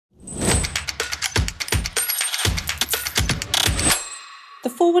The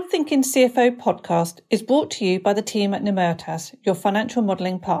Forward Thinking CFO podcast is brought to you by the team at Numeritas, your financial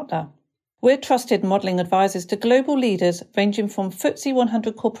modelling partner. We're trusted modelling advisors to global leaders ranging from FTSE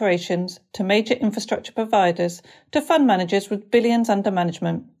 100 corporations to major infrastructure providers to fund managers with billions under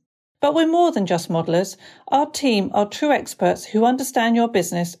management. But we're more than just modellers. Our team are true experts who understand your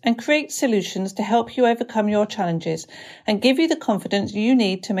business and create solutions to help you overcome your challenges and give you the confidence you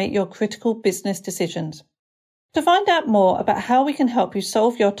need to make your critical business decisions. To find out more about how we can help you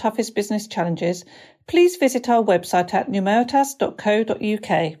solve your toughest business challenges, please visit our website at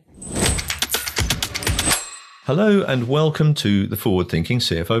numeritas.co.uk. Hello and welcome to the Forward Thinking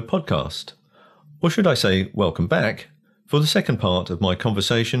CFO podcast. Or should I say, welcome back, for the second part of my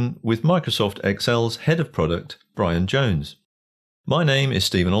conversation with Microsoft Excel's Head of Product, Brian Jones. My name is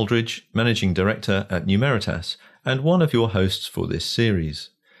Stephen Aldridge, Managing Director at Numeritas, and one of your hosts for this series.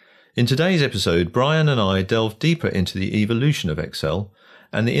 In today's episode, Brian and I delve deeper into the evolution of Excel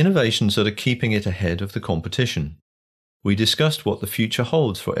and the innovations that are keeping it ahead of the competition. We discussed what the future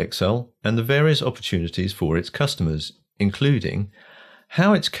holds for Excel and the various opportunities for its customers, including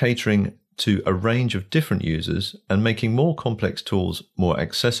how it's catering to a range of different users and making more complex tools more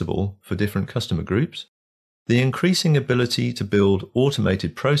accessible for different customer groups, the increasing ability to build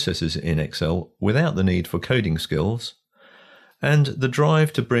automated processes in Excel without the need for coding skills, and the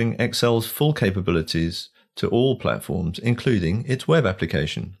drive to bring Excel's full capabilities to all platforms, including its web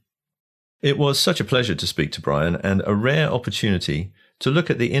application. It was such a pleasure to speak to Brian and a rare opportunity to look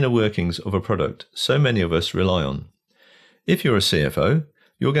at the inner workings of a product so many of us rely on. If you're a CFO,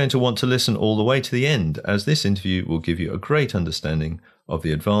 you're going to want to listen all the way to the end, as this interview will give you a great understanding of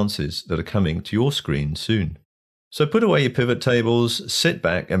the advances that are coming to your screen soon. So put away your pivot tables, sit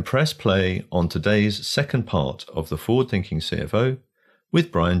back and press play on today's second part of the Forward Thinking CFO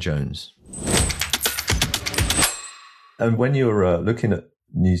with Brian Jones. And when you're looking at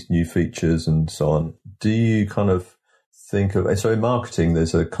these new features and so on, do you kind of think of, so in marketing,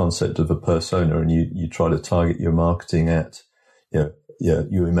 there's a concept of a persona and you try to target your marketing at,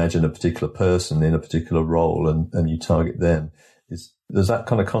 you imagine a particular person in a particular role and you target them. Does that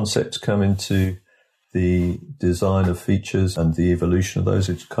kind of concept come into the design of features and the evolution of those?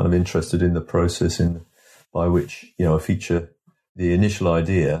 It's kind of interested in the process by which, a feature, the initial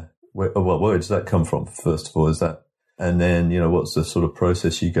idea, where does that come from, first of all, is that? And then, what's the sort of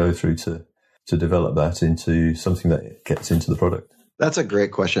process you go through to develop that into something that gets into the product? That's a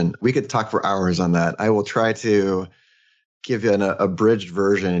great question. We could talk for hours on that. I will try to give you an abridged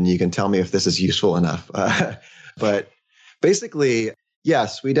version and you can tell me if this is useful enough. But basically,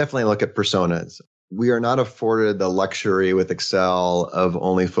 yes, we definitely look at personas. We are not afforded the luxury with Excel of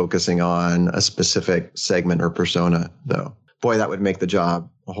only focusing on a specific segment or persona, though. Boy, that would make the job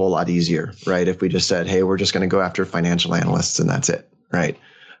a whole lot easier, right? If we just said, hey, we're just going to go after financial analysts and that's it, right?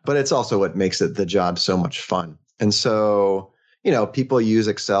 But it's also what makes the job so much fun. And so, people use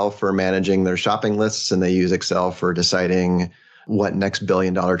Excel for managing their shopping lists and they use Excel for deciding what next $1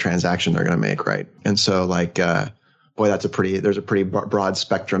 billion transaction they're going to make, right? And so there's a pretty broad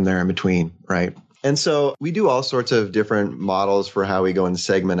spectrum there in between, right? And so we do all sorts of different models for how we go and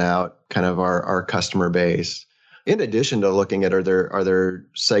segment out kind of our customer base. In addition to looking at are there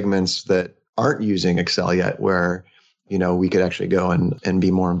segments that aren't using Excel yet where, we could actually go and be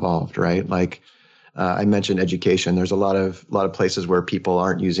more involved, right? Like I mentioned education. There's a lot of places where people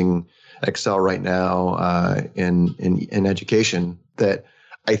aren't using Excel right now in education that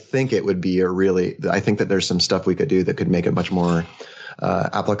I think it would be I think that there's some stuff we could do that could make it much more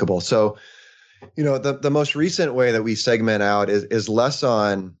applicable. So, the most recent way that we segment out is less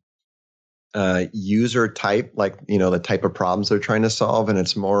on user type, like, the type of problems they're trying to solve. And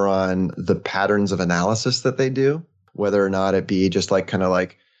it's more on the patterns of analysis that they do, whether or not it be just kind of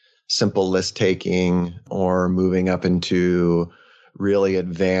simple list taking or moving up into really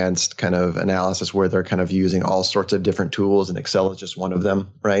advanced kind of analysis where they're kind of using all sorts of different tools and Excel is just one of them,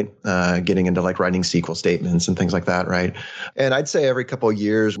 right? Getting into writing SQL statements and things like that, right? And I'd say every couple of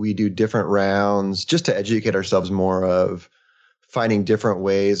years we do different rounds just to educate ourselves more of finding different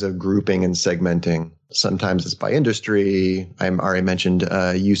ways of grouping and segmenting. Sometimes it's by industry. I already mentioned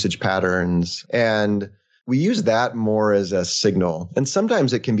usage patterns. And we use that more as a signal. And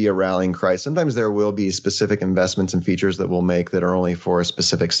sometimes it can be a rallying cry. Sometimes there will be specific investments and features that we'll make that are only for a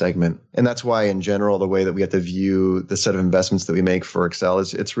specific segment. And that's why, in general, the way that we have to view the set of investments that we make for Excel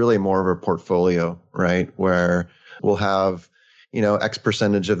is it's really more of a portfolio, right? Where we'll have, X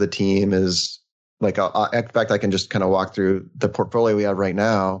percentage of the team is in fact, I can just kind of walk through the portfolio we have right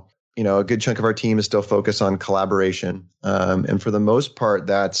now. A good chunk of our team is still focused on collaboration. And for the most part,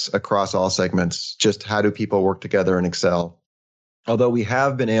 that's across all segments. Just how do people work together in Excel? Although we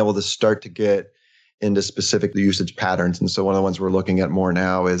have been able to start to get into specific usage patterns. And so one of the ones we're looking at more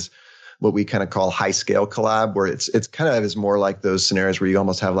now is what we kind of call high scale collab, where it's kind of is more like those scenarios where you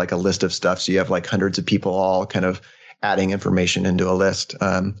almost have like a list of stuff. So you have like hundreds of people all kind of adding information into a list,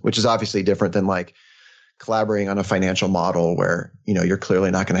 which is obviously different than like collaborating on a financial model where, you're clearly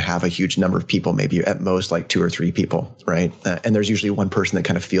not going to have a huge number of people, maybe at most like 2 or 3 people, right? And there's usually one person that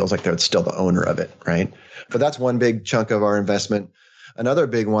kind of feels like they're still the owner of it, right? But that's one big chunk of our investment. Another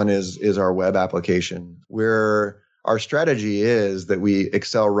big one is our web application, where our strategy is that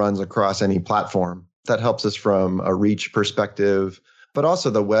Excel runs across any platform. That helps us from a reach perspective, but also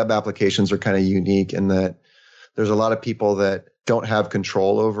the web applications are kind of unique in that there's a lot of people that don't have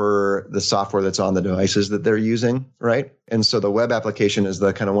control over the software that's on the devices that they're using, right? And so the web application is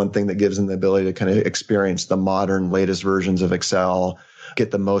the kind of one thing that gives them the ability to kind of experience the modern, latest versions of Excel, get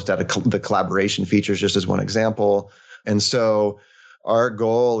the most out of the collaboration features, just as one example. And so our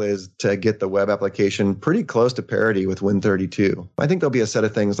goal is to get the web application pretty close to parity with Win32. I think there'll be a set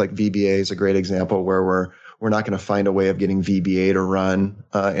of things like VBA is a great example where we're not going to find a way of getting VBA to run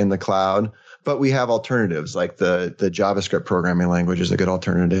in the cloud. But we have alternatives, like the JavaScript programming language is a good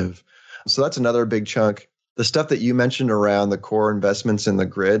alternative. So that's another big chunk. The stuff that you mentioned around the core investments in the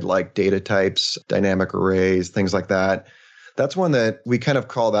grid, like data types, dynamic arrays, things like that, that's one that we kind of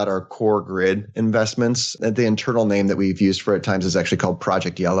call that our core grid investments. And the internal name that we've used for it at times is actually called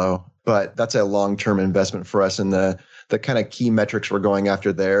Project Yellow. But that's a long-term investment for us. And the kind of key metrics we're going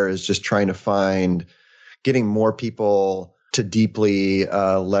after there is just trying to find getting more people to deeply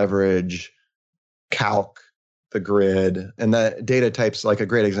leverage calc, the grid, and that data types, like a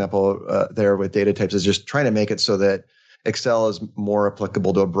great example there with data types is just trying to make it so that Excel is more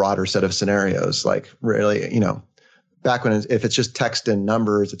applicable to a broader set of scenarios. Like really, back when if it's just text and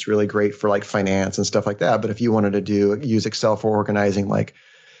numbers, it's really great for like finance and stuff like that. But if you wanted to use Excel for organizing like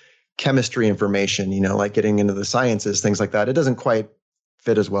chemistry information, like getting into the sciences, things like that, it doesn't quite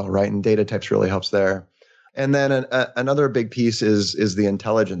fit as well, right? And data types really helps there. And then another big piece is the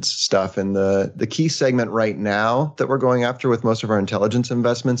intelligence stuff. And the key segment right now that we're going after with most of our intelligence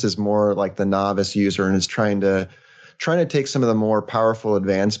investments is more like the novice user and is trying to take some of the more powerful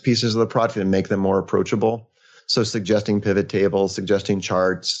advanced pieces of the product and make them more approachable. So suggesting pivot tables, suggesting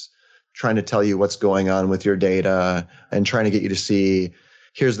charts, trying to tell you what's going on with your data and trying to get you to see,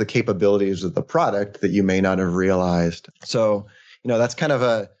 here's the capabilities of the product that you may not have realized. So, that's kind of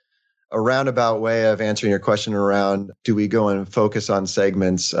a roundabout way of answering your question around, do we go and focus on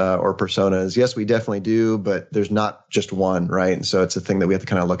segments or personas? Yes, we definitely do, but there's not just one, right? And so it's a thing that we have to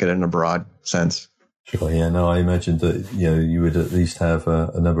kind of look at it in a broad sense. Sure, yeah. No, I imagined that, you would at least have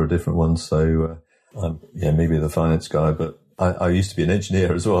a number of different ones. So, maybe the finance guy, but I used to be an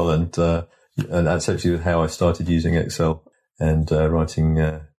engineer as well. And that's actually how I started using Excel and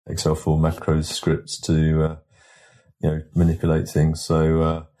writing Excel for macros scripts to, manipulate things.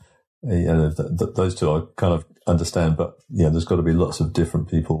 So, those two I kind of understand, but there's got to be lots of different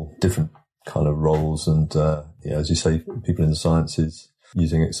people, different kind of roles, and as you say, people in the sciences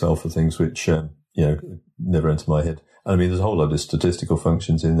using Excel for things which never enter my head. I mean, there's a whole load of statistical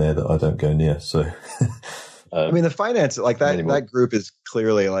functions in there that I don't go near. So, the finance like that group is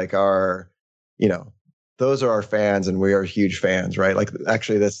clearly like our, those are our fans, and we are huge fans, right? Like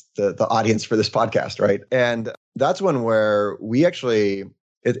actually, that's the audience for this podcast, right? And that's one where we actually.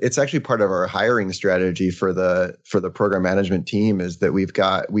 It's actually part of our hiring strategy for the program management team is that we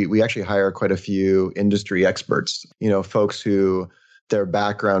actually hire quite a few industry experts, folks who their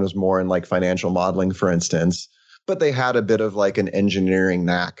background is more in like financial modeling, for instance, but they had a bit of like an engineering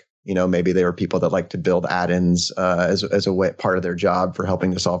knack. Maybe they were people that like to build add-ins as a way, part of their job for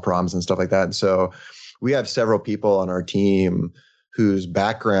helping to solve problems and stuff like that. And so we have several people on our team whose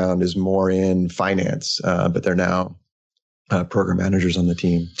background is more in finance, but they're now program managers on the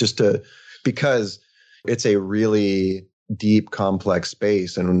team, because it's a really deep, complex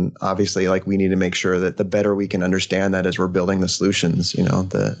space. And obviously, like we need to make sure that the better we can understand that as we're building the solutions,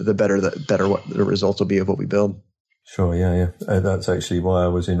 the better what the results will be of what we build. Sure, yeah. That's actually why I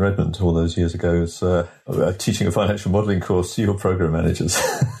was in Redmond all those years ago, teaching a financial modeling course to your program managers.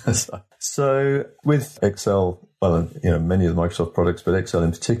 So with Excel, well, many of the Microsoft products, but Excel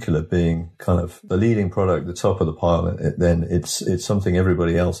in particular being kind of the leading product, the top of the pile, then it's something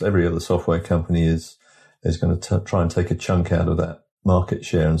every other software company is going to try and take a chunk out of that market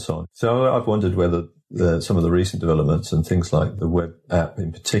share and so on. So I've wondered whether some of the recent developments and things like the web app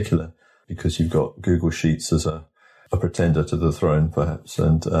in particular, because you've got Google Sheets as a pretender to the throne, perhaps,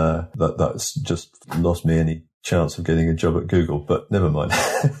 and that's just lost me any chance of getting a job at Google, but never mind.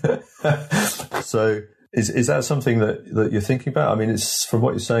 So Is that something that you're thinking about? I mean, it's from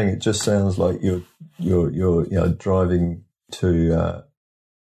what you're saying, it just sounds like you're driving to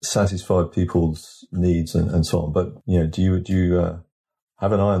satisfy people's needs and so on. But do you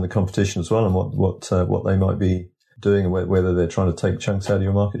have an eye on the competition as well, and what they might be doing, and whether they're trying to take chunks out of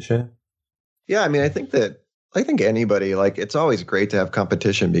your market share? Yeah, I mean, I think anybody, like, it's always great to have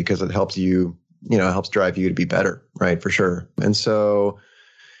competition because it helps you, helps drive you to be better, right? For sure. And so,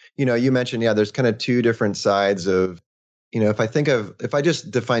 you mentioned, there's kind of two different sides of, if I just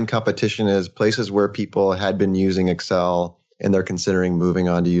define competition as places where people had been using Excel and they're considering moving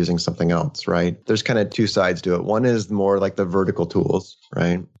on to using something else, right? There's kind of two sides to it. One is more like the vertical tools,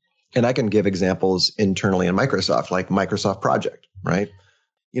 right? And I can give examples internally in Microsoft, like Microsoft Project, right?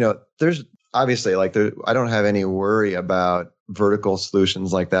 There's obviously I don't have any worry about vertical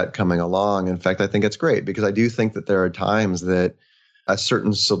solutions like that coming along. In fact, I think it's great because I do think that there are times that a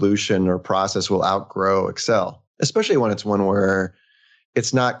certain solution or process will outgrow Excel, especially when it's one where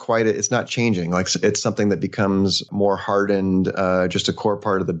it's not changing. Like, it's something that becomes more hardened, just a core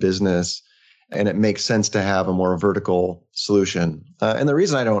part of the business. And it makes sense to have a more vertical solution. And the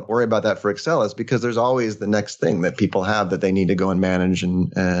reason I don't worry about that for Excel is because there's always the next thing that people have that they need to go and manage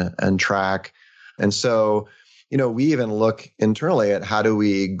and track. And so, we even look internally at how do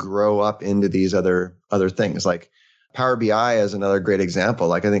we grow up into these other things. Like Power BI is another great example.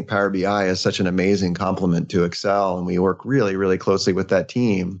 Like, I think Power BI is such an amazing complement to Excel, and we work really, really closely with that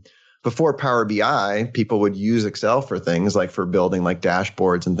team. Before Power BI, people would use Excel for things like for building like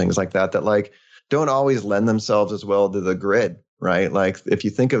dashboards and things like that like don't always lend themselves as well to the grid, right? Like, if you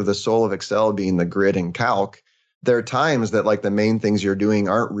think of the soul of Excel being the grid and calc, there are times that like the main things you're doing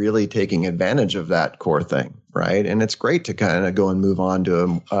aren't really taking advantage of that core thing, right? And it's great to kind of go and move on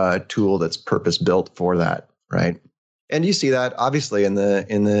to a tool that's purpose built for that, right? And you see that obviously in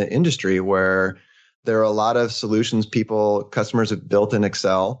the industry where there are a lot of solutions customers have built in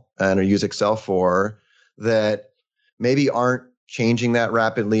Excel and or use Excel for that maybe aren't changing that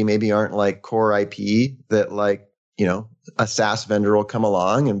rapidly, maybe aren't like core IP that like, a SaaS vendor will come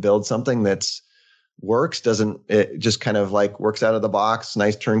along and build something that's it just kind of like works out of the box,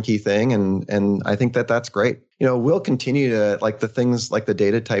 nice turnkey thing. And I think that's great. We'll continue to, like, the things like the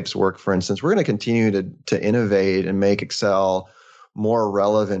data types work, for instance, we're going to continue to innovate and make Excel more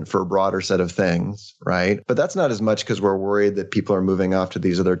relevant for a broader set of things, right? But that's not as much because we're worried that people are moving off to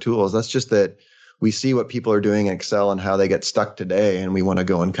these other tools. That's just that we see what people are doing in Excel and how they get stuck today, and we want to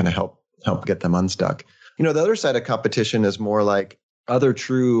go and kind of help get them unstuck. The other side of competition is more like other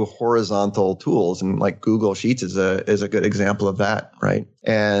true horizontal tools, and like Google Sheets is a good example of that, right?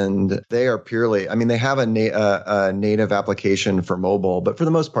 And they are purely, they have a native application for mobile, but for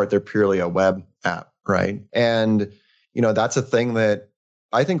the most part, they're purely a web app, right? And that's a thing that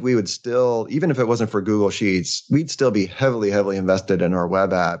I think we would still, even if it wasn't for Google Sheets, we'd still be heavily, heavily invested in our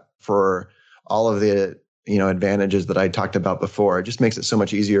web app for all of the, advantages that I talked about before. It just makes it so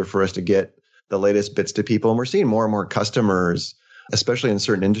much easier for us to get the latest bits to people. And we're seeing more and more customers, especially in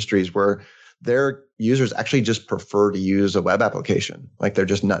certain industries, where their users actually just prefer to use a web application. Like,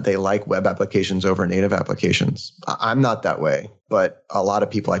 they like web applications over native applications. I'm not that way, but a lot of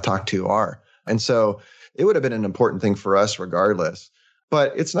people I talk to are. And so it would have been an important thing for us regardless.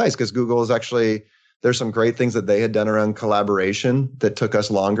 But it's nice because Google is actually, there's some great things that they had done around collaboration that took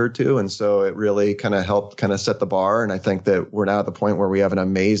us longer to. And so it really kind of helped kind of set the bar. And I think that we're now at the point where we have an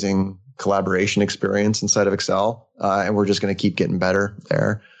amazing collaboration experience inside of Excel. And we're just going to keep getting better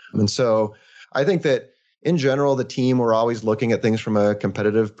there. And so I think that in general, the team, we're always looking at things from a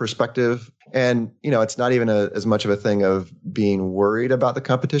competitive perspective. And, it's not even as much of a thing of being worried about the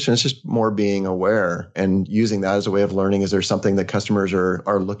competition. It's just more being aware and using that as a way of learning. Is there something that customers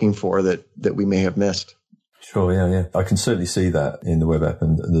are looking for that we may have missed? Sure, yeah. I can certainly see that in the web app,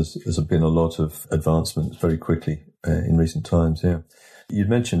 and there's been a lot of advancements very quickly in recent times, yeah. You'd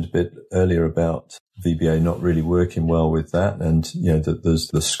mentioned a bit earlier about VBA not really working well with that, and that there's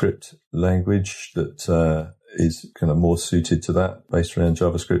the script language that is kind of more suited to that, based around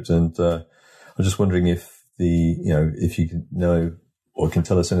JavaScript. And I'm just wondering if if you know or can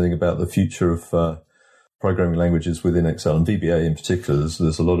tell us anything about the future of programming languages within Excel and VBA in particular.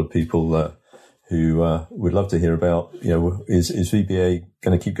 There's a lot of people who would love to hear about, is VBA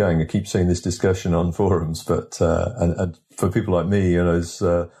going to keep going? I keep seeing this discussion on forums, but and for people like me, there's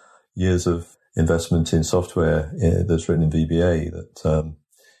years of investment in software that's written in VBA that,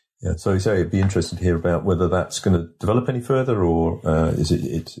 so it'd be interesting to hear about whether that's going to develop any further, or is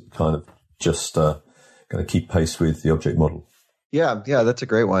it kind of just going to keep pace with the object model? Yeah, that's a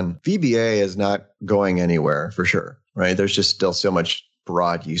great one. VBA is not going anywhere for sure, right? There's just still so much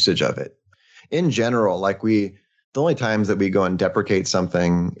broad usage of it. in general, the only times that we go and deprecate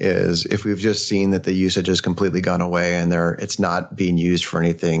something is if we've just seen that the usage has completely gone away and it's not being used for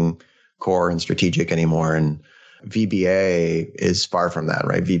anything core and strategic anymore. And VBA is far from that,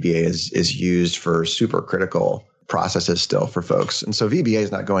 right? VBA is used for super critical processes still for folks. And so VBA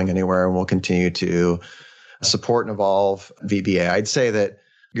is not going anywhere, and we'll continue to support and evolve VBA. I'd say that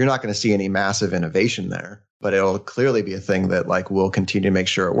you're not going to see any massive innovation there, but it'll clearly be a thing that we'll continue to make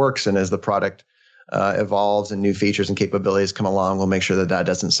sure it works. And as the product evolves and new features and capabilities come along, we'll make sure that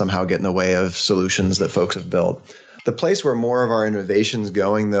doesn't somehow get in the way of solutions that folks have built. The place where more of our innovation's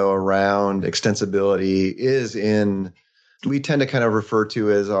going, though, around extensibility is we tend to kind of refer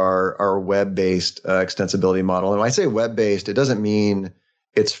to as our web-based extensibility model. And when I say web-based, it doesn't mean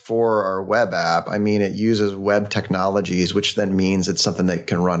it's for our web app. I mean, it uses web technologies, which then means it's something that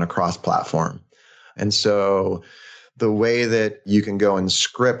can run across platform. And so the way that you can go and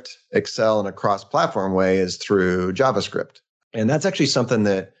script Excel in a cross-platform way is through JavaScript. And that's actually something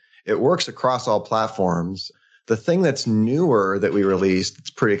that it works across all platforms. The thing that's newer that we released, it's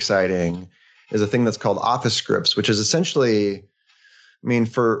pretty exciting, is a thing that's called Office Scripts, which is essentially,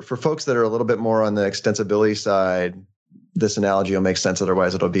 for folks that are a little bit more on the extensibility side, this analogy will make sense.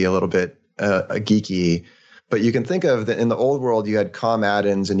 Otherwise, it'll be a little bit geeky. But you can think of that in the old world, you had COM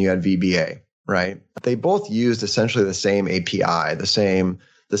add-ins and you had VBA, right? They both used essentially the same API, the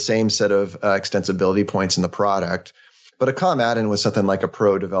same set of extensibility points in the product. But a COM add-in was something like a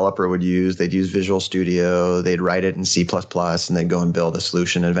pro developer would use. They'd use Visual Studio, they'd write it in C++, and they'd go and build a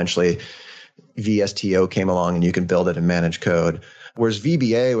solution. And eventually, VSTO came along and you can build it in managed code. Whereas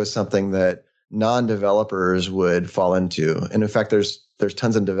VBA was something that non-developers would fall into. And in fact, there's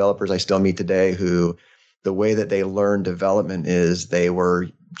tons of developers I still meet today who the way that they learn development is they were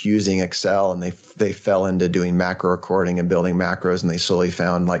using Excel and they fell into doing macro recording and building macros, and they slowly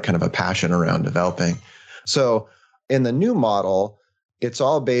found kind of a passion around developing. So in the new model, it's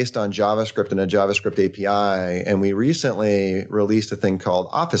all based on JavaScript and a JavaScript API. And we recently released a thing called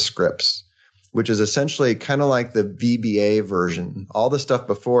Office Scripts, which is essentially kind of like the VBA version. All the stuff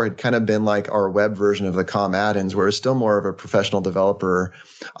before had kind of been like our web version of the COM add-ins, where it's still more of a professional developer.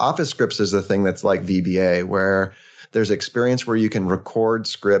 Office Scripts is the thing that's like VBA, where there's experience where you can record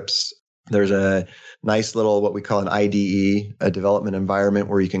scripts. There's a nice little, what we call an IDE, a development environment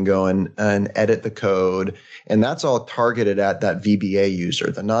where you can go and edit the code. And that's all targeted at that VBA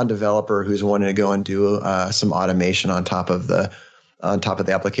user, the non-developer who's wanting to go and do some automation on top of the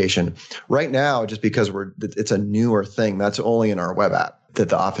application. Right now, just because it's a newer thing, that's only in our web app that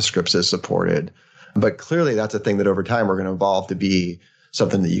the Office Scripts is supported. But clearly that's a thing that over time we're going to evolve to be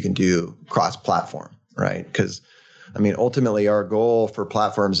something that you can do cross-platform, right? Because, ultimately our goal for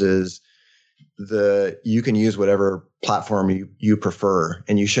platforms is you can use whatever platform you prefer,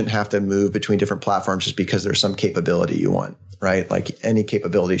 and you shouldn't have to move between different platforms just because there's some capability you want, right? Like any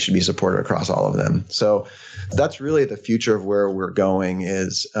capability should be supported across all of them. So that's really the future of where we're going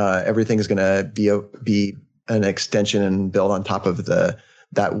is everything is going to be an extension and build on top of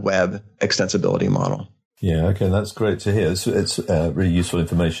that web extensibility model. Yeah, okay, that's great to hear. It's really useful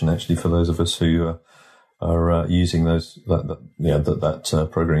information actually for those of us who are using that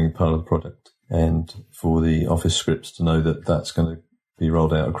programming part of the product. And for the Office Scripts to know that that's going to be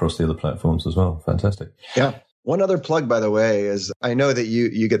rolled out across the other platforms as well. Fantastic. Yeah. One other plug, by the way, is I know that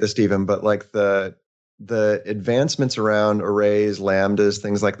you get this, Stephen, but the advancements around arrays, lambdas,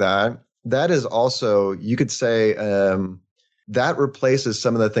 things like that is also, you could say, that replaces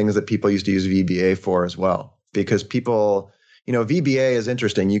some of the things that people used to use VBA for as well. Because people, VBA is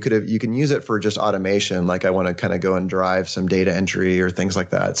interesting. You can use it for just automation. Like I want to kind of go and drive some data entry or things like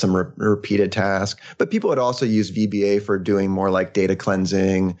that, some repeated task. But people would also use VBA for doing more like data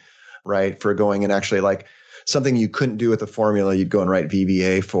cleansing, right? For going and actually like something you couldn't do with a formula, you'd go and write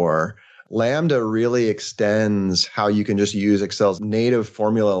VBA for. Lambda really extends how you can just use Excel's native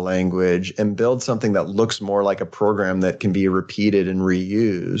formula language and build something that looks more like a program that can be repeated and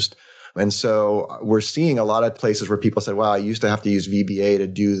reused. And so we're seeing a lot of places where people said, wow, I used to have to use VBA to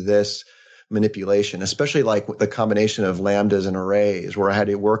do this manipulation, especially like the combination of lambdas and arrays where I had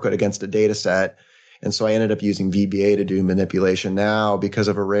to work against a data set. And so I ended up using VBA to do manipulation. Now, because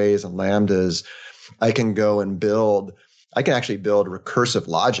of arrays and lambdas, I can actually build recursive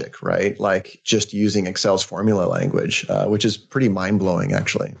logic, right? Like just using Excel's formula language, which is pretty mind-blowing,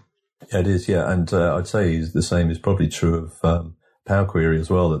 actually. Yeah, it is, yeah. And I'd say the same is probably true of Power Query as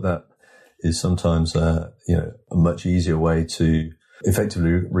well, that is sometimes a much easier way to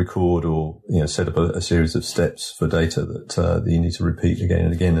effectively record or set up a series of steps for data that you need to repeat again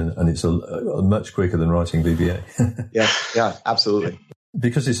and again, and it's a much quicker than writing VBA. Yeah, absolutely.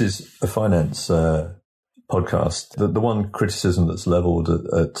 Because this is a finance podcast, the one criticism that's leveled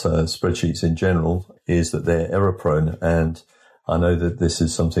at spreadsheets in general is that they're error prone. And I know that this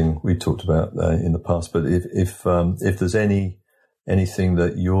is something we talked about in the past, but if there's anything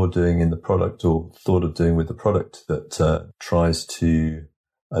that you're doing in the product or thought of doing with the product that tries to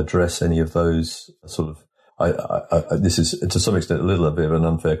address any of those sort of, this is to some extent a little bit of an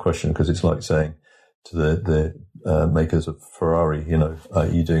unfair question, because it's like saying to the makers of Ferrari, are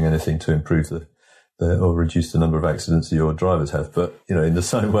you doing anything to improve or reduce the number of accidents your drivers have? But, in the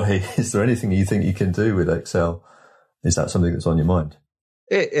same way, is there anything you think you can do with Excel? Is that something that's on your mind?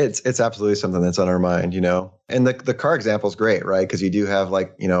 It's absolutely something that's on our mind, and the car example is great, right? Because you do have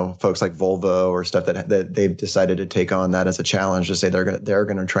folks like Volvo or stuff that they've decided to take on that as a challenge to say they're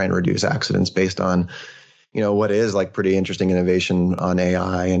going to try and reduce accidents based on, what is like pretty interesting innovation on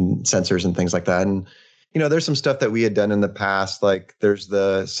AI and sensors and things like that. And, there's some stuff that we had done in the past, like there's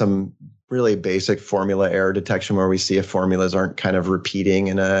some really basic formula error detection where we see if formulas aren't kind of repeating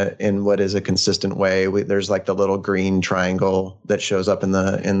in what is a consistent way. There's like the little green triangle that shows up in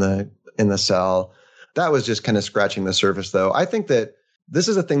the cell. That was just kind of scratching the surface, though. I think that this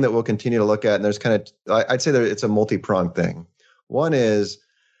is a thing that we'll continue to look at, and there's I'd say that it's a multi-pronged thing. One is,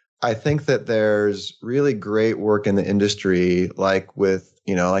 I think that there's really great work in the industry, like with,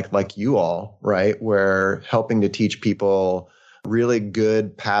 like you all, right? Where helping to teach people really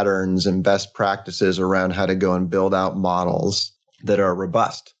good patterns and best practices around how to go and build out models that are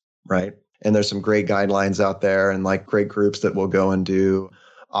robust, right? And there's some great guidelines out there and like great groups that will go and do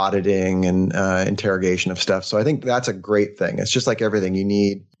auditing and interrogation of stuff. So I think that's a great thing. It's just like everything you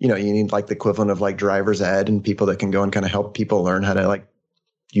need, you need like the equivalent of like driver's ed and people that can go and kind of help people learn how to like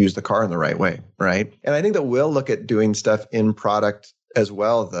use the car in the right way, right? And I think that we'll look at doing stuff in product as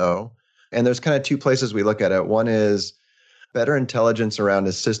well, though. And there's kind of two places we look at it. One is better intelligence around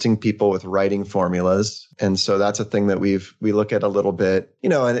assisting people with writing formulas. And so that's a thing that we look at a little bit,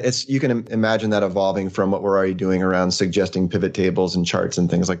 and you can imagine that evolving from what we're already doing around suggesting pivot tables and charts and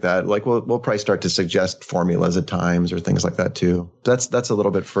things like that. Like we'll probably start to suggest formulas at times or things like that too. That's a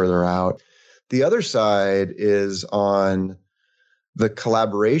little bit further out. The other side is on the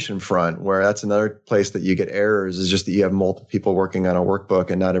collaboration front, where that's another place that you get errors, is just that you have multiple people working on a workbook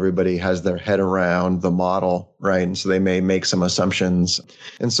and not everybody has their head around the model, right? And so they may make some assumptions.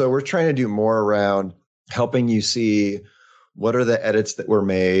 And so we're trying to do more around helping you see what are the edits that were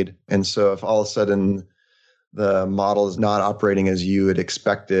made. And so if all of a sudden the model is not operating as you had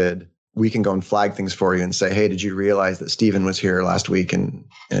expected, we can go and flag things for you and say, hey, did you realize that Stephen was here last week and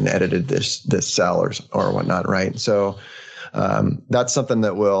edited this cell or whatnot, right? So that's something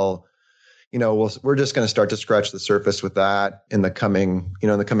that we're just going to start to scratch the surface with that in the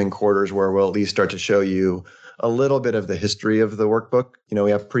coming quarters, where we'll at least start to show you a little bit of the history of the workbook.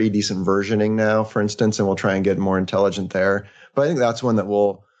 We have pretty decent versioning now, for instance, and we'll try and get more intelligent there. But I think that's one that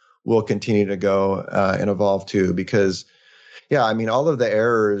we'll continue to go and evolve too, because all of the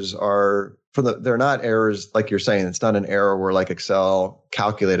errors are they're not errors like you're saying. It's not an error where like Excel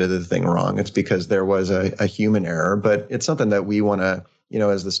calculated the thing wrong. It's because there was a human error, but it's something that we want to,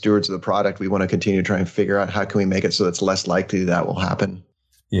 as the stewards of the product, we want to continue to try and figure out how can we make it so it's less likely that will happen.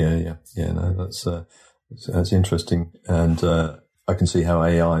 Yeah. No, that's interesting. And I can see how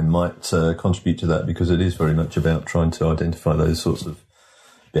AI might contribute to that, because it is very much about trying to identify those sorts of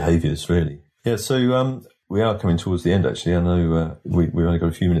behaviors, really. Yeah. So, we are coming towards the end, actually. I know we've only got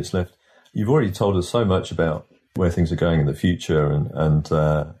a few minutes left. You've already told us so much about where things are going in the future and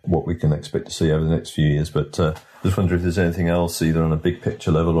what we can expect to see over the next few years. But I just wonder if there's anything else, either on a big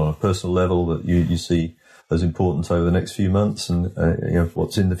picture level or on a personal level, that you see as important over the next few months, and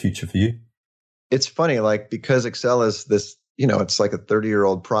what's in the future for you? It's funny, because Excel is this, it's like a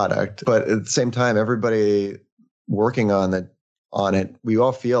 30-year-old product, but at the same time, everybody working on it, we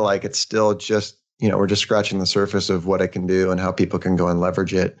all feel like it's still just, we're just scratching the surface of what it can do and how people can go and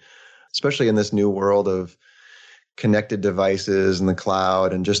leverage it, especially in this new world of connected devices and the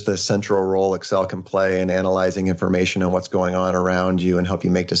cloud, and just the central role Excel can play in analyzing information and what's going on around you and help you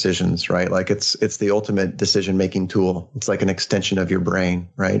make decisions, right? Like it's the ultimate decision-making tool. It's like an extension of your brain,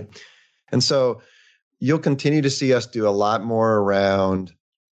 right? And so you'll continue to see us do a lot more around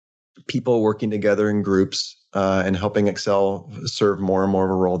people working together in groups and helping Excel serve more and more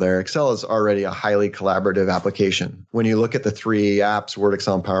of a role there. Excel is already a highly collaborative application. When you look at the three apps, Word,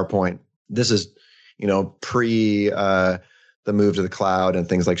 Excel, and PowerPoint, this is, pre the move to the cloud and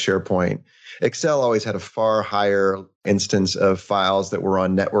things like SharePoint. Excel always had a far higher instance of files that were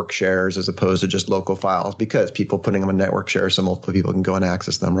on network shares as opposed to just local files, because people putting them on network shares so multiple people can go and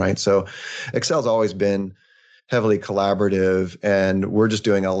access them, right? So Excel's always been heavily collaborative, and we're just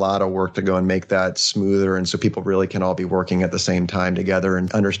doing a lot of work to go and make that smoother. And so people really can all be working at the same time together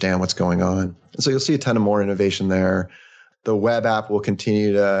and understand what's going on. And so you'll see a ton of more innovation there. The web app will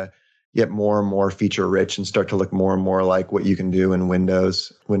continue to get more and more feature rich and start to look more and more like what you can do in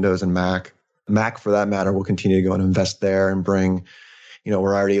Windows and Mac. Mac, for that matter, will continue to go and invest there and bring,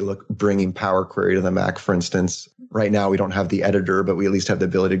 we're already bringing Power Query to the Mac, for instance. Right now, we don't have the editor, but we at least have the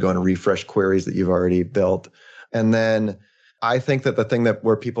ability to go and refresh queries that you've already built. And then I think that the thing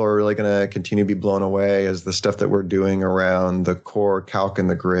where people are really going to continue to be blown away is the stuff that we're doing around the core calc and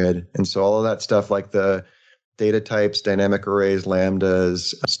the grid. And so all of that stuff like the data types, dynamic arrays,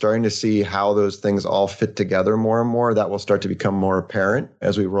 lambdas, starting to see how those things all fit together more and more, that will start to become more apparent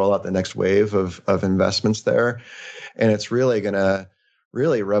as we roll out the next wave of investments there. And it's really going to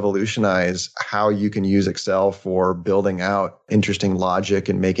revolutionize how you can use Excel for building out interesting logic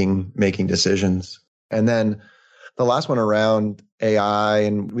and making decisions. And then the last one around AI,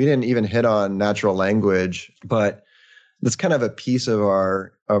 and we didn't even hit on natural language, but that's kind of a piece of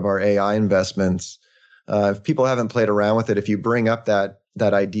our AI investments. If people haven't played around with it, if you bring up that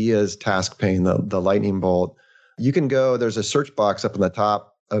ideas task pane, the lightning bolt, you can go, there's a search box up on the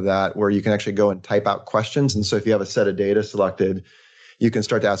top of that where you can actually go and type out questions. And so if you have a set of data selected, you can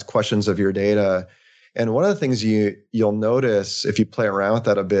start to ask questions of your data. And one of the things you'll notice if you play around with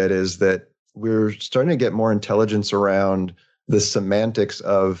that a bit is that we're starting to get more intelligence around the semantics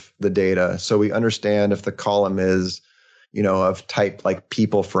of the data. So we understand if the column is, of type like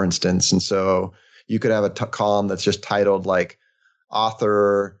people, for instance. And so you could have a column that's just titled like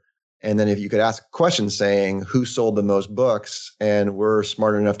author. And then if you could ask a question saying who sold the most books, and we're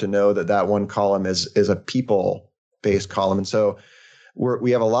smart enough to know that one column is a people-based column. And so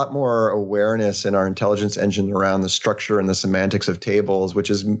we have a lot more awareness in our intelligence engine around the structure and the semantics of tables,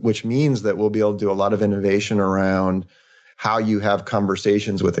 which means that we'll be able to do a lot of innovation around how you have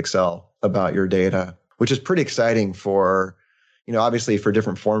conversations with Excel about your data, which is pretty exciting for, obviously for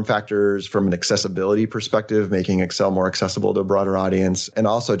different form factors from an accessibility perspective, making Excel more accessible to a broader audience, and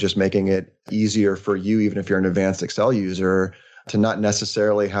also just making it easier for you, even if you're an advanced Excel user, to not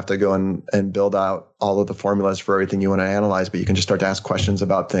necessarily have to go and build out all of the formulas for everything you want to analyze, but you can just start to ask questions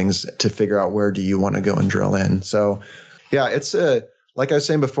about things to figure out where do you want to go and drill in. So yeah, like I was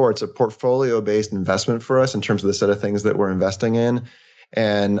saying before, it's a portfolio-based investment for us in terms of the set of things that we're investing in.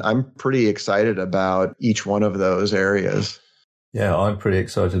 And I'm pretty excited about each one of those areas. Yeah, I'm pretty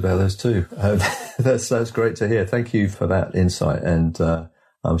excited about those too. That's great to hear. Thank you for that insight. And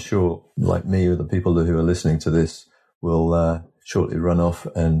I'm sure, like me or the people who are listening to this, will shortly run off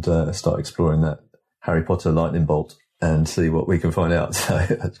and start exploring that Harry Potter lightning bolt and see what we can find out. So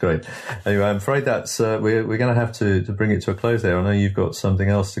that's great. Anyway, I'm afraid that's we're going to have to bring it to a close there. I know you've got something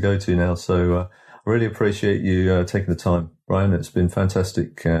else to go to now, so I really appreciate you taking the time, Brian. It's been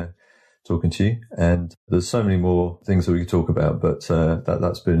fantastic talking to you, and there's so many more things that we could talk about, but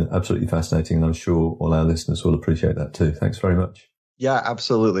that's been absolutely fascinating, and I'm sure all our listeners will appreciate that too. Thanks very much. Yeah,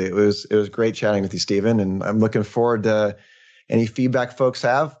 absolutely. It was great chatting with you, Stephen, and I'm looking forward to any feedback folks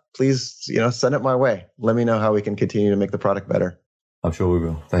have. Please, send it my way. Let me know how we can continue to make the product better. I'm sure we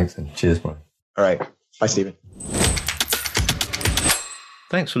will. Thanks, and cheers, Brian. All right. Bye, Stephen.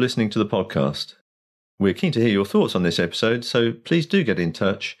 Thanks for listening to the podcast. We're keen to hear your thoughts on this episode, so please do get in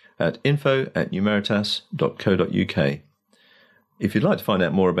touch at info@numeritas.co.uk. If you'd like to find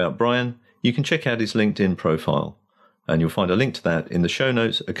out more about Brian, you can check out his LinkedIn profile, and you'll find a link to that in the show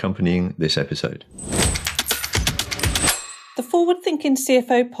notes accompanying this episode. The Forward Thinking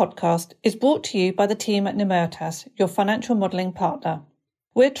CFO podcast is brought to you by the team at Numeritas, your financial modelling partner.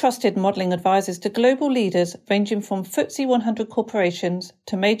 We're trusted modelling advisors to global leaders ranging from FTSE 100 corporations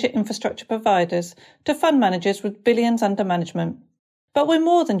to major infrastructure providers to fund managers with billions under management. But we're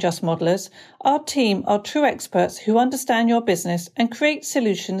more than just modellers. Our team are true experts who understand your business and create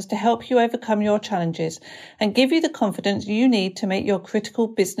solutions to help you overcome your challenges and give you the confidence you need to make your critical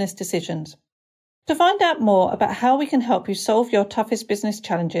business decisions. To find out more about how we can help you solve your toughest business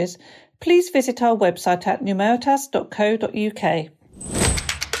challenges, please visit our website at numeritas.co.uk.